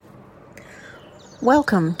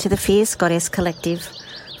Welcome to the Fierce Goddess Collective.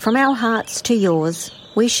 From our hearts to yours,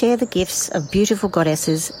 we share the gifts of beautiful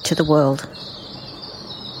goddesses to the world.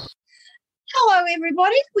 Hello,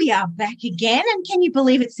 everybody. We are back again, and can you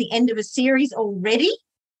believe it's the end of a series already?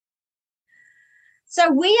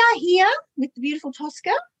 So we are here with the beautiful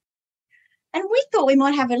Tosca, and we thought we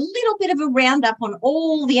might have a little bit of a roundup on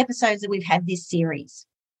all the episodes that we've had this series,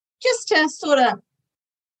 just to sort of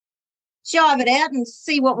jive it out and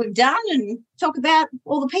see what we've done and talk about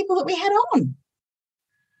all the people that we had on.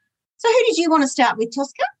 So who did you want to start with,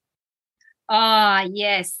 Tosca? Oh,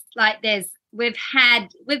 yes. We've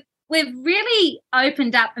really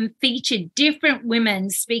opened up and featured different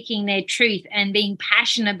women speaking their truth and being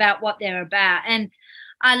passionate about what they're about. And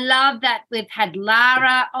I love that we've had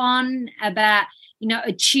Lara on about,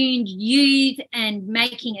 attuned youth and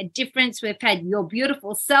making a difference. We've had Your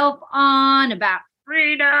Beautiful Self on about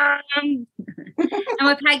freedom. And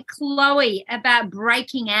we've had Chloe about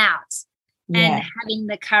breaking out and having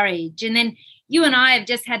the courage. And then you and I have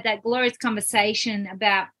just had that glorious conversation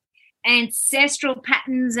about ancestral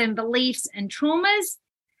patterns and beliefs and traumas.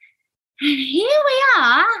 And here we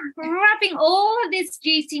are wrapping all of this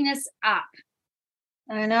juiciness up.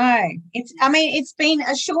 I know. It's been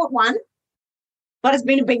a short one, but it's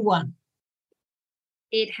been a big one.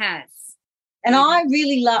 It has. And I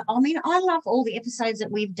really love, I love all the episodes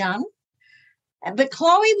that we've done, but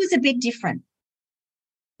Chloe was a bit different.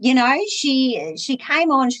 She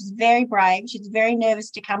came on, she's very brave, she's very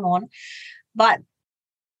nervous to come on,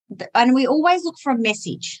 and we always look for a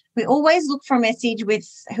message. We always look for a message with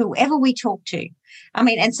whoever we talk to.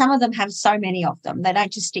 And some of them have so many of them. They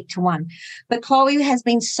don't just stick to one. But Chloe has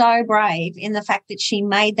been so brave in the fact that she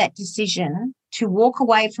made that decision to walk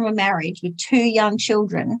away from a marriage with 2 young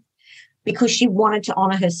children because she wanted to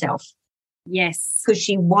honour herself. Yes. Because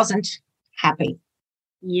she wasn't happy.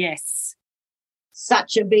 Yes.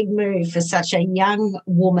 Such a big move for such a young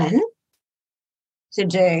woman to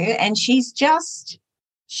do. And she's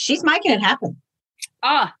making it happen.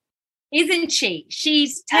 Oh, isn't she?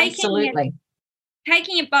 She's taking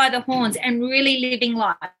it by the horns and really living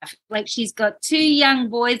life. Like, she's got 2 young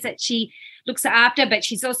boys that she looks after, but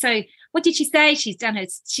she's also, what did she say? She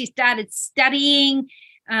started studying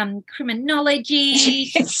criminology.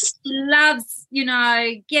 She loves,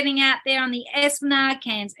 getting out there on the Esplanade,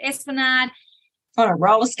 Cairns Esplanade. On a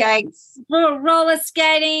roller skates. Roller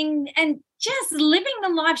skating and just living the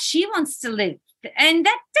life she wants to live. And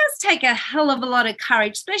that does take a hell of a lot of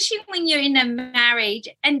courage, especially when you're in a marriage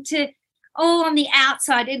and all on the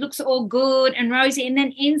outside it looks all good and rosy, and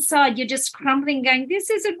then inside you're just crumbling going, this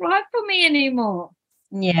isn't right for me anymore.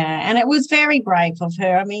 Yeah, and it was very brave of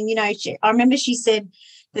her. I remember she said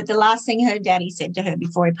that the last thing her daddy said to her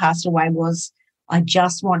before he passed away was, I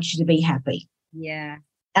just want you to be happy. Yeah.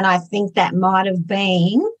 And I think that might have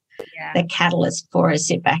been the catalyst for her to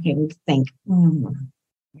sit back and think, am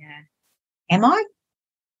I?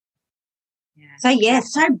 Yeah.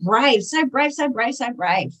 So brave, so brave, so brave, so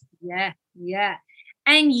brave. Yeah, yeah.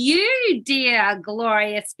 And you, dear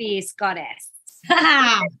glorious fierce goddess,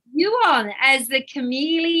 you on as the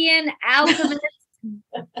chameleon alchemist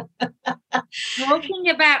talking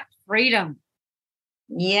about freedom.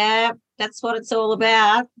 Yeah, that's what it's all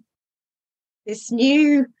about. This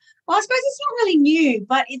new, I suppose it's not really new,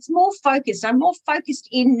 but it's more focused. I'm more focused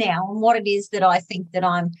in now on what it is that I think that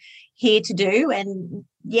I'm here to do. And,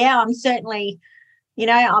 I'm certainly,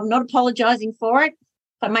 I'm not apologising for it.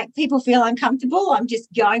 If I make people feel uncomfortable, I'm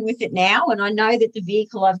just going with it now. And I know that the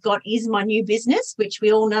vehicle I've got is my new business, which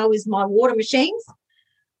we all know is my water machines.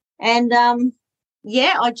 And,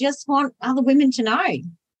 I just want other women to know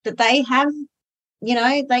that they have,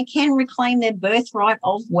 they can reclaim their birthright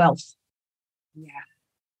of wealth. Yeah.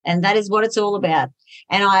 And that is what it's all about.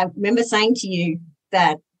 And I remember saying to you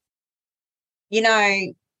that,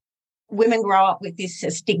 women grow up with this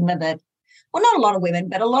stigma that, well, not a lot of women,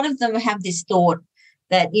 but a lot of them have this thought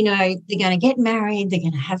that, they're going to get married, they're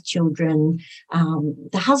going to have children,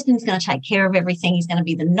 the husband's going to take care of everything, he's going to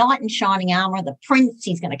be the knight in shining armour, the prince,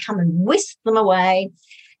 he's going to come and whisk them away,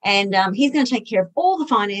 and he's going to take care of all the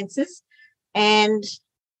finances. And,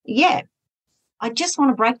 I just want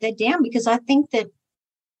to break that down, because I think that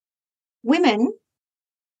women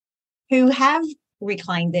who have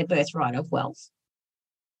reclaimed their birthright of wealth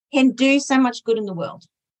can do so much good in the world.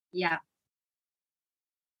 Yeah.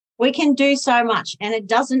 We can do so much, and it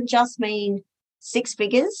doesn't just mean 6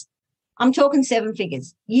 figures. I'm talking 7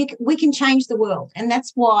 figures. We can change the world, and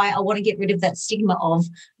that's why I want to get rid of that stigma of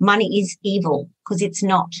money is evil, because it's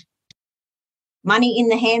not. Money in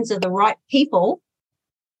the hands of the right people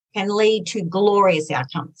can lead to glorious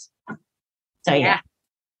outcomes. So,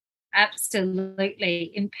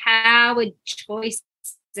 Absolutely. Empowered choice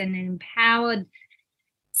and empowered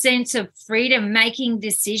sense of freedom, making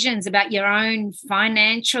decisions about your own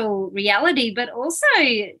financial reality, but also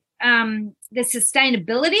the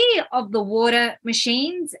sustainability of the water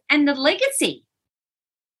machines and the legacy.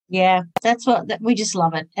 Yeah, that's we just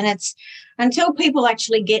love it. And it's until people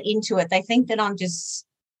actually get into it, they think that I'm just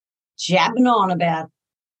jabbing on about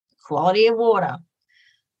quality of water.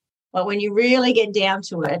 But when you really get down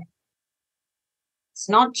to it, it's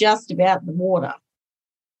not just about the water.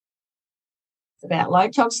 It's about low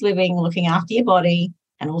tox living, looking after your body,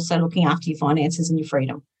 and also looking after your finances and your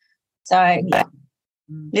freedom. So, yeah,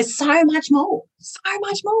 there's so much more,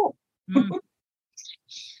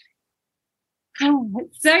 Oh,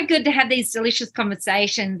 it's so good to have these delicious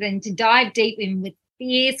conversations and to dive deep in with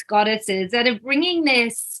fierce goddesses that are bringing their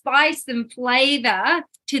spice and flavour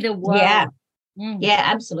to the world. Yeah, yeah,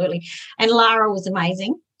 absolutely. And Lara was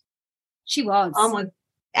amazing. She was. Oh, my,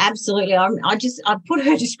 absolutely. I put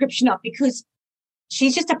her description up because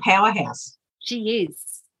she's just a powerhouse. She is.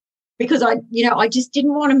 Because I just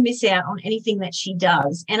didn't want to miss out on anything that she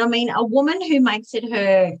does. And I mean, a woman who makes it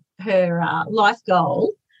her life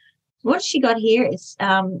goal. What she got here is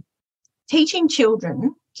teaching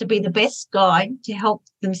children to be the best guide to help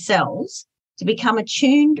themselves to become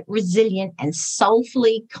attuned, resilient, and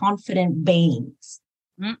soulfully confident beings.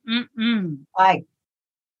 Like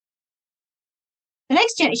the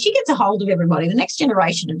next generation, she gets a hold of everybody. The next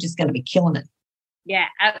generation are just going to be killing it. Yeah,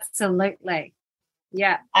 absolutely.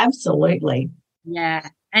 Yeah. Absolutely. Yeah.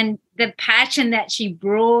 And the passion that she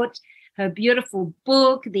brought, her beautiful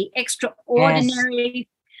book, the extraordinary,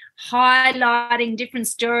 highlighting different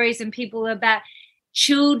stories and people about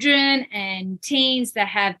children and teens that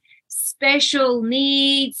have special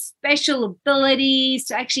needs, special abilities,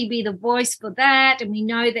 to actually be the voice for that. And we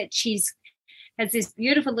know that has this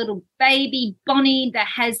beautiful little baby, Bonnie, that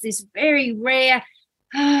has this very rare,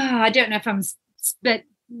 I don't know if but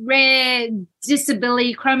rare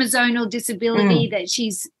disability, chromosomal disability that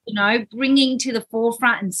she's, bringing to the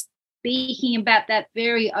forefront and speaking about that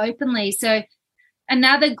very openly. So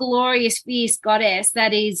another glorious, fierce goddess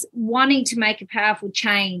that is wanting to make a powerful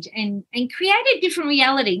change and create a different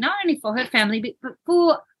reality, not only for her family, but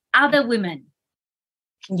for other women.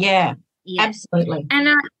 Yeah. Absolutely. And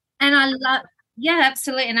I love,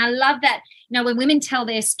 absolutely. And I love that, when women tell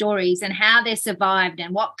their stories and how they survived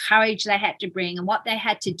and what courage they had to bring and what they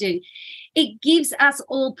had to do, it gives us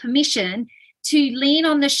all permission to lean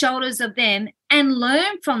on the shoulders of them and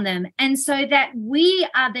learn from them. And so that we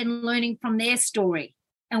are then learning from their story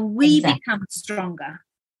and we become stronger.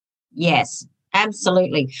 Yes,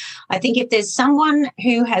 absolutely. I think if there's someone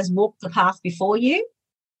who has walked the path before you,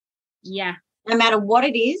 no matter what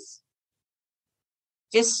it is,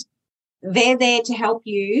 just they're there to help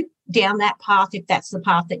you down that path if that's the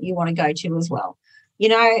path that you want to go to as well.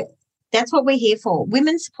 That's what we're here for.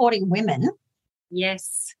 Women supporting women.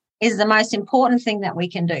 Yes. Is the most important thing that we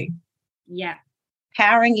can do. Yeah.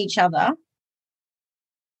 Powering each other.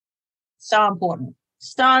 So important.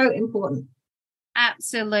 So important.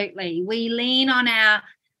 Absolutely. We lean on our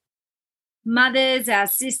mothers, our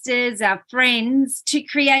sisters, our friends to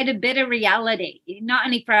create a better reality, not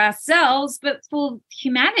only for ourselves, but for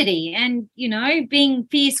humanity. And, being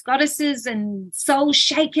fierce goddesses and soul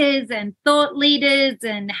shakers and thought leaders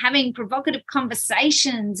and having provocative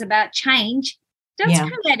conversations about change does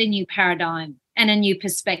create a new paradigm and a new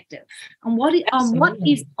perspective on what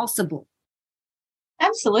is possible.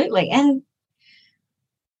 Absolutely. And,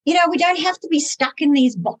 we don't have to be stuck in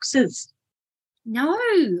these boxes. No.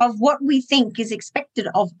 Of what we think is expected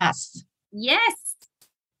of us. Yes.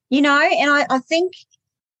 And I think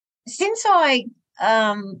since I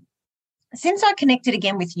connected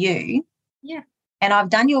again with you, and I've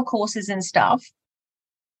done your courses and stuff,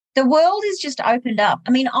 the world has just opened up.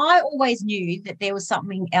 I mean, I always knew that there was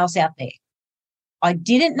something else out there. I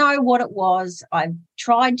didn't know what it was. I've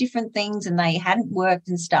tried different things and they hadn't worked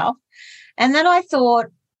and stuff. And then I thought,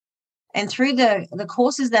 and through the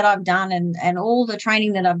courses that I've done and all the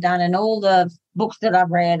training that I've done and all the books that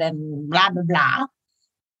I've read and blah, blah, blah,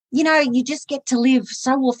 you just get to live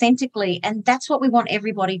so authentically, and that's what we want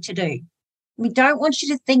everybody to do. We don't want you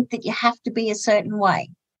to think that you have to be a certain way.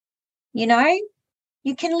 You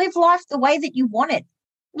can live life the way that you want it.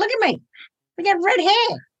 Look at me. We got red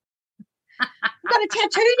hair. I've got a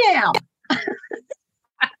tattoo now.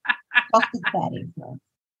 But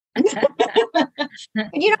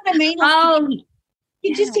you know what I mean?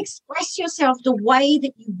 You just express yourself the way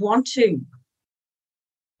that you want to.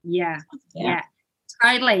 Yeah,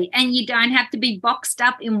 totally. And you don't have to be boxed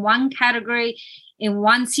up in one category, in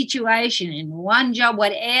one situation, in one job,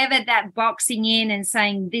 whatever that boxing in and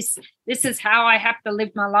saying this is how I have to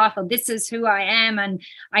live my life, or this is who I am and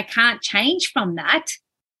I can't change from that.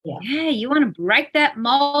 Yeah, you want to break that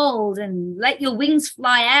mold and let your wings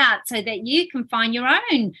fly out so that you can find your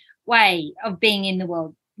own way of being in the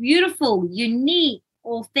world. Beautiful, unique,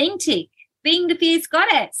 authentic, being the fierce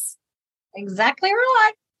goddess. Exactly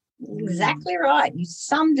right. Exactly right. You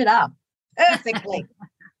summed it up perfectly.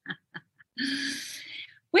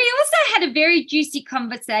 We also had a very juicy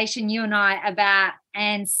conversation, you and I, about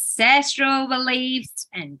ancestral beliefs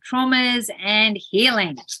and traumas and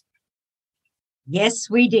healing. Yes,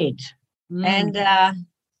 we did. And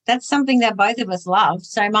that's something that both of us love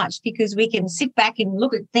so much, because we can sit back and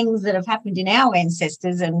look at things that have happened in our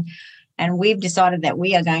ancestors, and we've decided that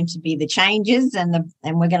we are going to be the changes and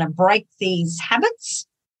we're going to break these habits.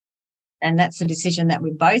 And that's the decision that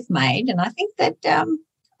we both made. And I think that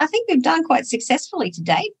we've done quite successfully to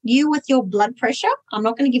date. You with your blood pressure, I'm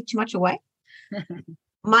not going to give too much away.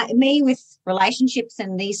 Me with relationships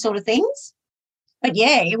and these sort of things. But,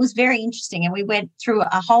 yeah, it was very interesting, and we went through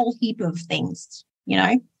a whole heap of things,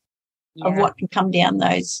 of what can come down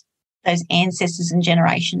those ancestors and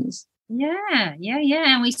generations. Yeah.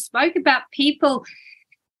 And we spoke about people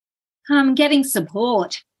getting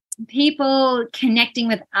support, people connecting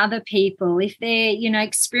with other people. If they're,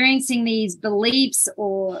 experiencing these beliefs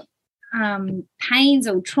or pains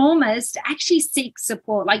or traumas, to actually seek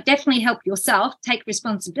support, like definitely help yourself, take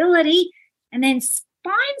responsibility, and then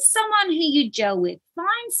find someone who you gel with.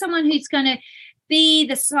 Find someone who's going to be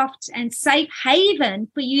the soft and safe haven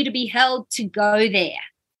for you to be held to go there.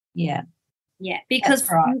 Yeah. Yeah, because,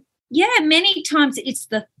 right. Many times it's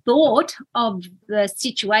the thought of the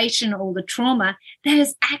situation or the trauma that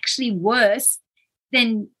is actually worse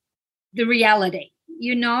than the reality.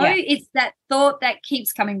 It's that thought that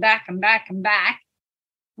keeps coming back and back and back.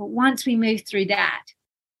 But once we move through that,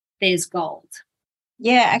 there's gold.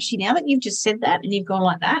 Yeah, actually, now that you've just said that and you've gone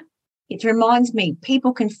like that, it reminds me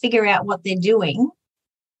people can figure out what they're doing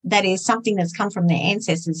that is something that's come from their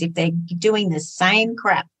ancestors if they're doing the same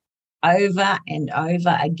crap over and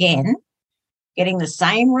over again, getting the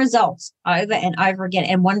same results over and over again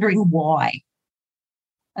and wondering why.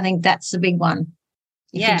 I think that's the big one.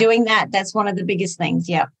 If you're doing that, that's one of the biggest things,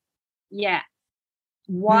 yeah. Yeah.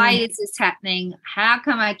 Why is this happening? How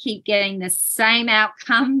come I keep getting the same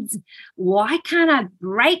outcomes? Why can't I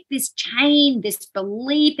break this chain, this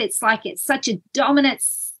belief? It's like it's such a dominant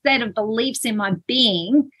set of beliefs in my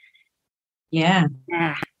being. Yeah.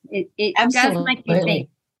 Yeah. It does make you think.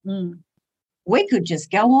 We could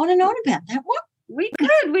just go on and on about that one. We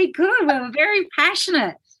could. We were very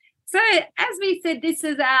passionate. So as we said, this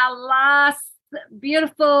is our last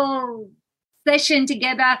beautiful session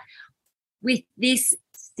together with this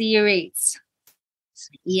series.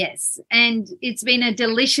 Yes, and it's been a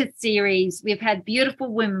delicious series. We've had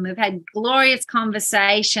beautiful women. We've had glorious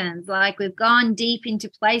conversations. Like, we've gone deep into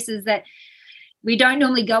places that we don't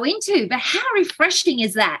normally go into. But how refreshing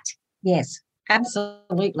is that? Yes,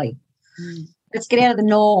 absolutely. Let's get out of the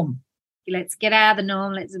norm. Let's get out of the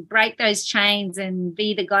norm. Let's break those chains and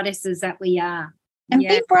be the goddesses that we are. And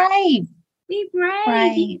be brave. Be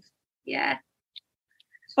brave. Yeah.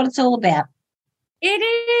 That's what it's all about. It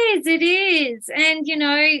is. And,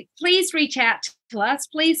 please reach out to us.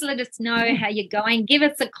 Please let us know how you're going. Give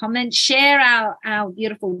us a comment. Share our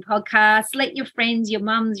beautiful podcast. Let your friends, your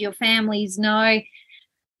mums, your families know.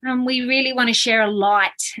 We really want to share a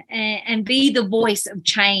light and be the voice of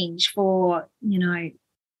change for,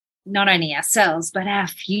 not only ourselves, but our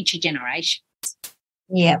future generations.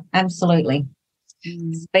 Yeah, absolutely.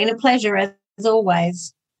 It's been a pleasure as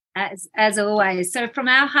always. As always. So from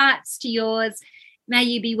our hearts to yours, may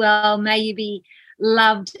you be well, may you be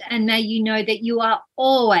loved, and may you know that you are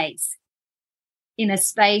always in a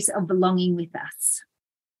space of belonging with us.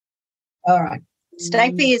 All right.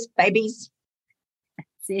 Stay fierce, babies.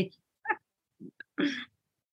 That's it.